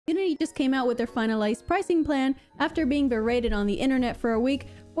Unity just came out with their finalized pricing plan after being berated on the internet for a week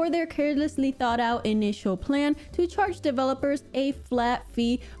for their carelessly thought out initial plan to charge developers a flat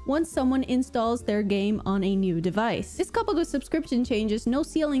fee once someone installs their game on a new device. This coupled with subscription changes, no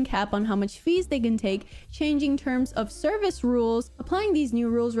ceiling cap on how much fees they can take, changing terms of service rules, applying these new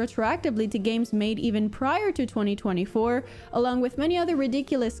rules retroactively to games made even prior to 2024, along with many other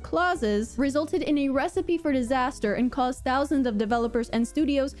ridiculous clauses, resulted in a recipe for disaster and caused thousands of developers and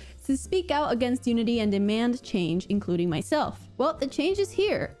studios to speak out against Unity and demand change, including myself. Well, the change is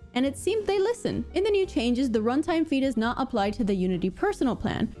here, and it seemed they listen. In the new changes, the runtime fee does not apply to the Unity personal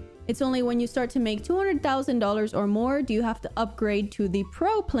plan. It's only when you start to make $200,000 or more do you have to upgrade to the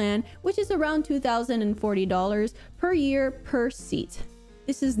Pro plan, which is around $2,040 per year per seat.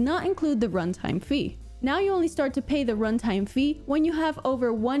 This does not include the runtime fee. Now you only start to pay the runtime fee when you have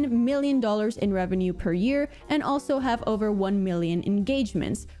over $1 million in revenue per year and also have over 1 million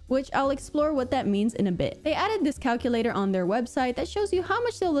engagements, which I'll explore what that means in a bit. They added this calculator on their website that shows you how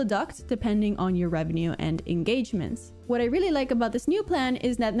much they'll deduct depending on your revenue and engagements. What I really like about this new plan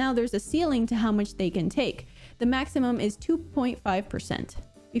is that now there's a ceiling to how much they can take. The maximum is 2.5%.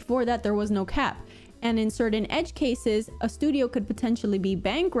 Before that, there was no cap. And in certain edge cases, a studio could potentially be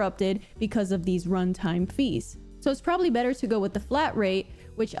bankrupted because of these runtime fees. So it's probably better to go with the flat rate,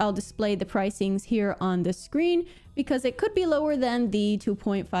 which I'll display the pricings here on the screen, because it could be lower than the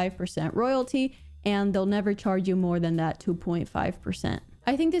 2.5% royalty, and they'll never charge you more than that 2.5%.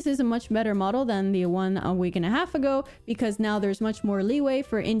 I think this is a much better model than the one a week and a half ago, because now there's much more leeway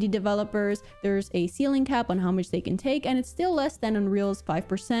for indie developers, there's a ceiling cap on how much they can take, and it's still less than Unreal's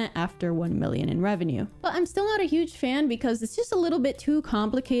 5% after 1 million in revenue. But I'm still not a huge fan because it's just a little bit too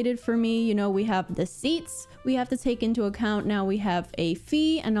complicated for me. You know, we have the seats we have to take into account, now we have a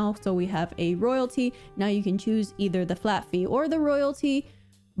fee, and also we have a royalty. Now you can choose either the flat fee or the royalty,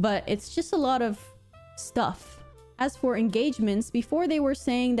 but it's just a lot of stuff. As for engagements, before they were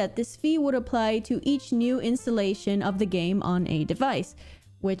saying that this fee would apply to each new installation of the game on a device,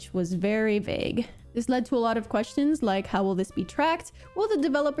 which was very vague. This led to a lot of questions like, how will this be tracked? Will the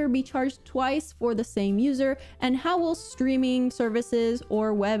developer be charged twice for the same user? And how will streaming services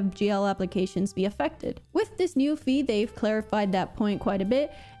or WebGL applications be affected? With this new fee, they've clarified that point quite a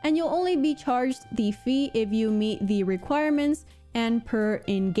bit, and you'll only be charged the fee if you meet the requirements and per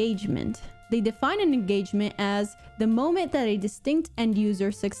engagement. They define an engagement as the moment that a distinct end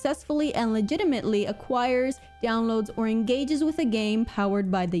user successfully and legitimately acquires, downloads, or engages with a game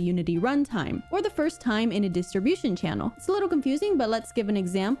powered by the Unity runtime, or the first time in a distribution channel. It's a little confusing, but let's give an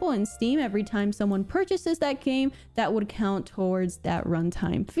example. In Steam, every time someone purchases that game, that would count towards that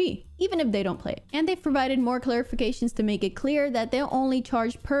runtime fee, even if they don't play it. And they've provided more clarifications to make it clear that they'll only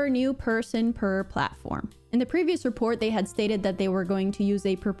charge per new person per platform. In the previous report, they had stated that they were going to use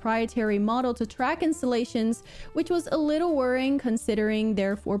a proprietary model to track installations, which was a little worrying considering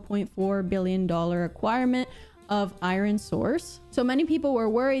their $4.4 billion acquirement of Iron Source. So many people were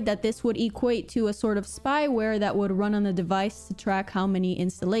worried that this would equate to a sort of spyware that would run on the device to track how many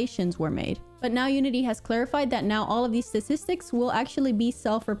installations were made. But now Unity has clarified that now all of these statistics will actually be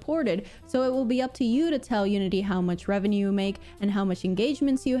self-reported, so it will be up to you to tell Unity how much revenue you make and how much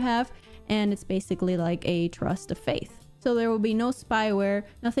engagements you have, and it's basically like a trust of faith. So there will be no spyware,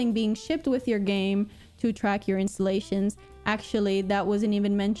 nothing being shipped with your game to track your installations. Actually, that wasn't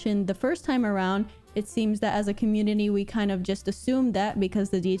even mentioned the first time around. It seems that as a community, we kind of just assumed that because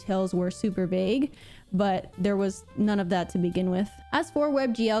the details were super vague, but there was none of that to begin with. As for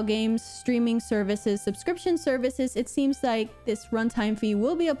WebGL games, streaming services, subscription services, it seems like this runtime fee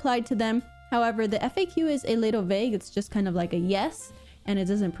will be applied to them. However, the FAQ is a little vague. It's just kind of like a yes, and it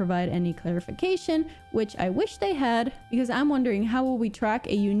doesn't provide any clarification, which I wish they had, because I'm wondering, how will we track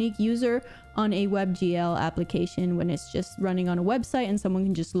a unique user on a WebGL application when it's just running on a website and someone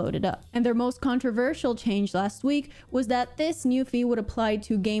can just load it up? And their most controversial change last week was that this new fee would apply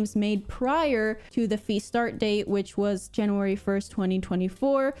to games made prior to the fee start date, which was January 1st,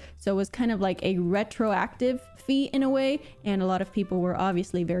 2024. So it was kind of like a retroactive fee in a way. And a lot of people were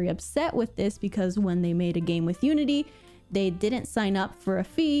obviously very upset with this because when they made a game with Unity, they didn't sign up for a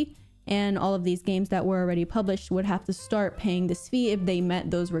fee, and all of these games that were already published would have to start paying this fee if they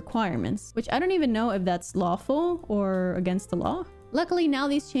met those requirements, which I don't even know if that's lawful or against the law. Luckily, now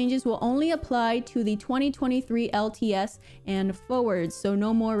these changes will only apply to the 2023 LTS and forwards, so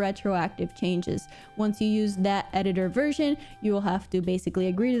no more retroactive changes. Once you use that editor version, you will have to basically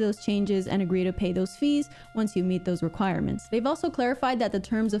agree to those changes and agree to pay those fees once you meet those requirements. They've also clarified that the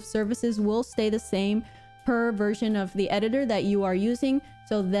terms of services will stay the same per version of the editor that you are using,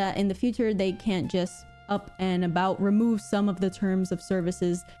 so that in the future they can't just up and about remove some of the terms of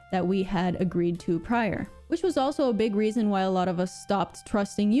services that we had agreed to prior, which was also a big reason why a lot of us stopped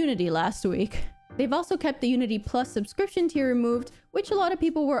trusting Unity last week. They've also kept the Unity Plus subscription tier removed, which a lot of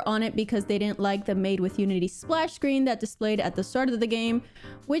people were on it because they didn't like the Made with Unity splash screen that displayed at the start of the game,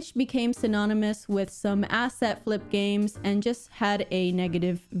 which became synonymous with some asset flip games and just had a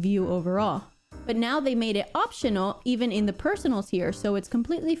negative view overall. But now they made it optional even in the personal tier, so it's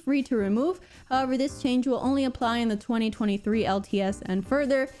completely free to remove. However, this change will only apply in the 2023 LTS and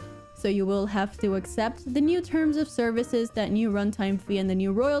further, so you will have to accept the new terms of services, that new runtime fee, and the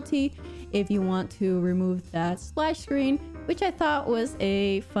new royalty if you want to remove that splash screen, which I thought was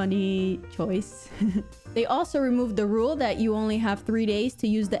a funny choice. They also removed the rule that you only have 3 days to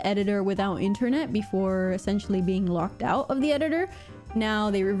use the editor without internet before essentially being locked out of the editor. Now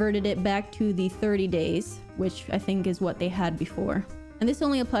they reverted it back to the 30 days, which I think is what they had before. And this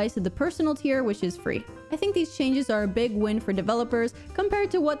only applies to the personal tier, which is free. I think these changes are a big win for developers compared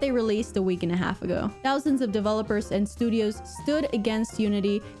to what they released a week and a half ago. Thousands of developers and studios stood against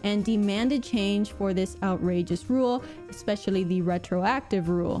Unity and demanded change for this outrageous rule, especially the retroactive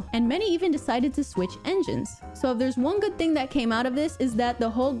rule. And many even decided to switch engines. So if there's one good thing that came out of this, is that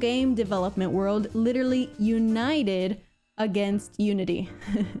the whole game development world literally united against Unity.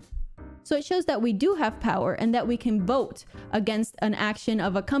 So it shows that we do have power and that we can vote against an action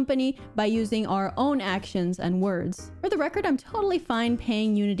of a company by using our own actions and words. For the record, I'm totally fine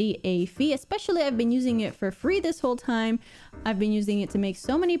paying Unity a fee, especially I've been using it for free this whole time. I've been using it to make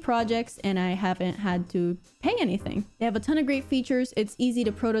so many projects and I haven't had to pay anything. They have a ton of great features. It's easy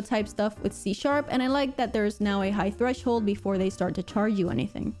to prototype stuff with C# and I like that there's now a high threshold before they start to charge you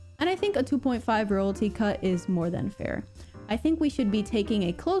anything. And I think a 2.5 royalty cut is more than fair. I think we should be taking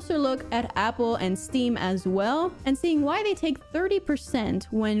a closer look at Apple and Steam as well and seeing why they take 30%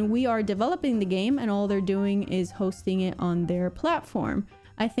 when we are developing the game and all they're doing is hosting it on their platform.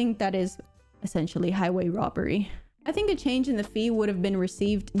 I think that is essentially highway robbery. I think a change in the fee would have been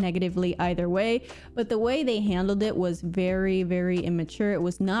received negatively either way, but the way they handled it was very, very immature. It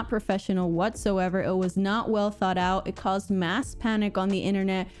was not professional whatsoever. It was not well thought out. It caused mass panic on the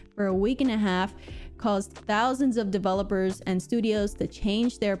internet for a week and a half, caused thousands of developers and studios to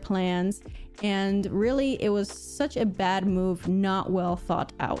change their plans, and really it was such a bad move, not well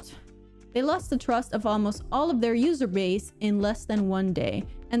thought out. They lost the trust of almost all of their user base in less than 1 day,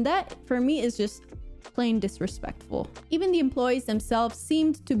 and that for me is just plain disrespectful. Even the employees themselves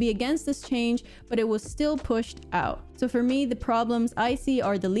seemed to be against this change, but it was still pushed out. So for me, the problems I see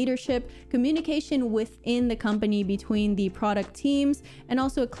are the leadership, communication within the company between the product teams, and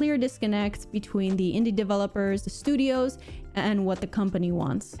also a clear disconnect between the indie developers, the studios, and what the company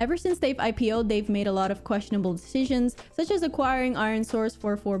wants. Ever since they've IPO'd, they've made a lot of questionable decisions, such as acquiring ironSource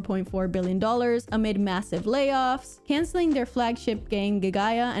for $4.4 billion amid massive layoffs, canceling their flagship game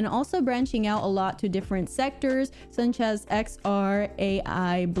Gagaia, and also branching out a lot to different sectors, such as XR,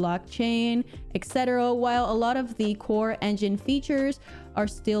 AI, blockchain, etc., while a lot of the core engine features are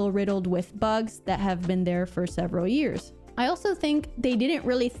still riddled with bugs that have been there for several years. I also think they didn't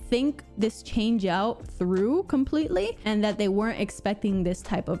really think this change out through completely and that they weren't expecting this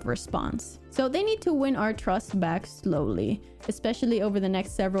type of response. So they need to win our trust back slowly, especially over the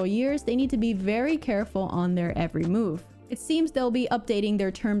next several years. They need to be very careful on their every move. It seems they'll be updating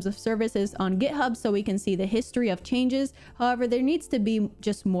their terms of services on GitHub so we can see the history of changes. However, there needs to be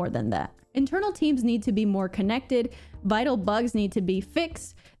just more than that. Internal teams need to be more connected, vital bugs need to be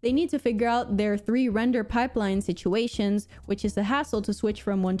fixed, they need to figure out their 3 render pipeline situations, which is a hassle to switch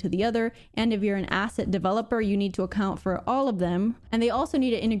from one to the other, and if you're an asset developer, you need to account for all of them. And they also need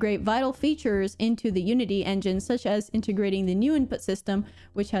to integrate vital features into the Unity engine, such as integrating the new input system,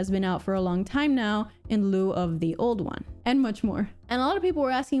 which has been out for a long time now, in lieu of the old one, and much more. And a lot of people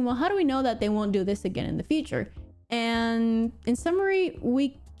were asking, well, how do we know that they won't do this again in the future? And in summary,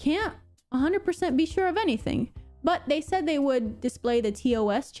 we can't 100% be sure of anything. But they said they would display the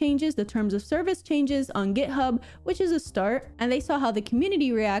TOS changes, the terms of service changes, on GitHub, which is a start. And they saw how the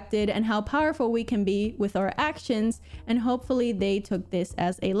community reacted and how powerful we can be with our actions. And hopefully they took this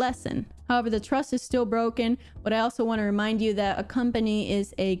as a lesson. However, the trust is still broken. But I also want to remind you that a company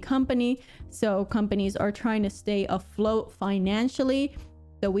is a company. So companies are trying to stay afloat financially.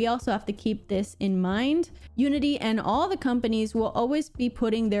 So we also have to keep this in mind. Unity and all the companies will always be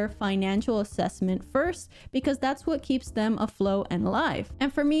putting their financial assessment first because that's what keeps them afloat and alive.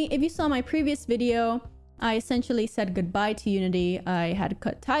 And for me, if you saw my previous video, I essentially said goodbye to Unity. I had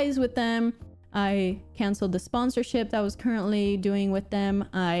cut ties with them. I canceled the sponsorship that I was currently doing with them.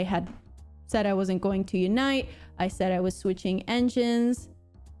 I had said I wasn't going to Unite. I said I was switching engines.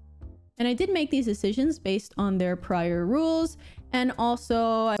 And I did make these decisions based on their prior rules. And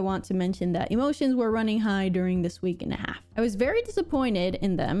also, I want to mention that emotions were running high during this week and a half. I was very disappointed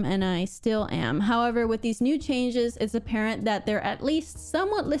in them, and I still am. However, with these new changes, it's apparent that they're at least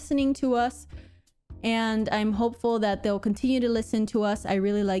somewhat listening to us, and I'm hopeful that they'll continue to listen to us. I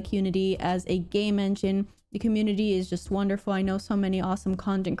really like Unity as a game engine. The community is just wonderful. I know so many awesome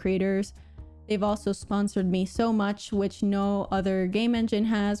content creators. They've also sponsored me so much, which no other game engine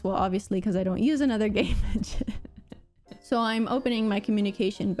has. Well, obviously, because I don't use another game engine. So I'm opening my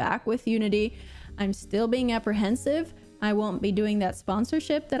communication back with Unity. I'm still being apprehensive. I won't be doing that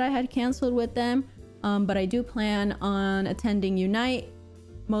sponsorship that I had canceled with them, but I do plan on attending Unite,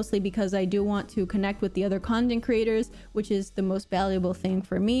 mostly because I do want to connect with the other content creators, which is the most valuable thing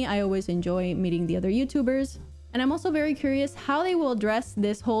for me. I always enjoy meeting the other YouTubers. And I'm also very curious how they will address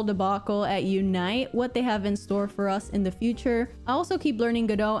this whole debacle at Unite, what they have in store for us in the future. I also keep learning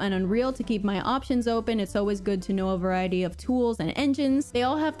Godot and Unreal to keep my options open. It's always good to know a variety of tools and engines. They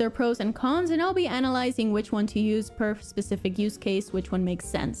all have their pros and cons, and I'll be analyzing which one to use per specific use case, which one makes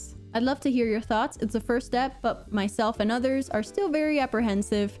sense. I'd love to hear your thoughts. It's a first step, but myself and others are still very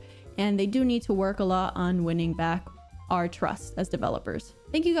apprehensive, and they do need to work a lot on winning back our trust as developers.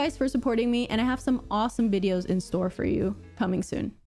 Thank you guys for supporting me, and I have some awesome videos in store for you coming soon.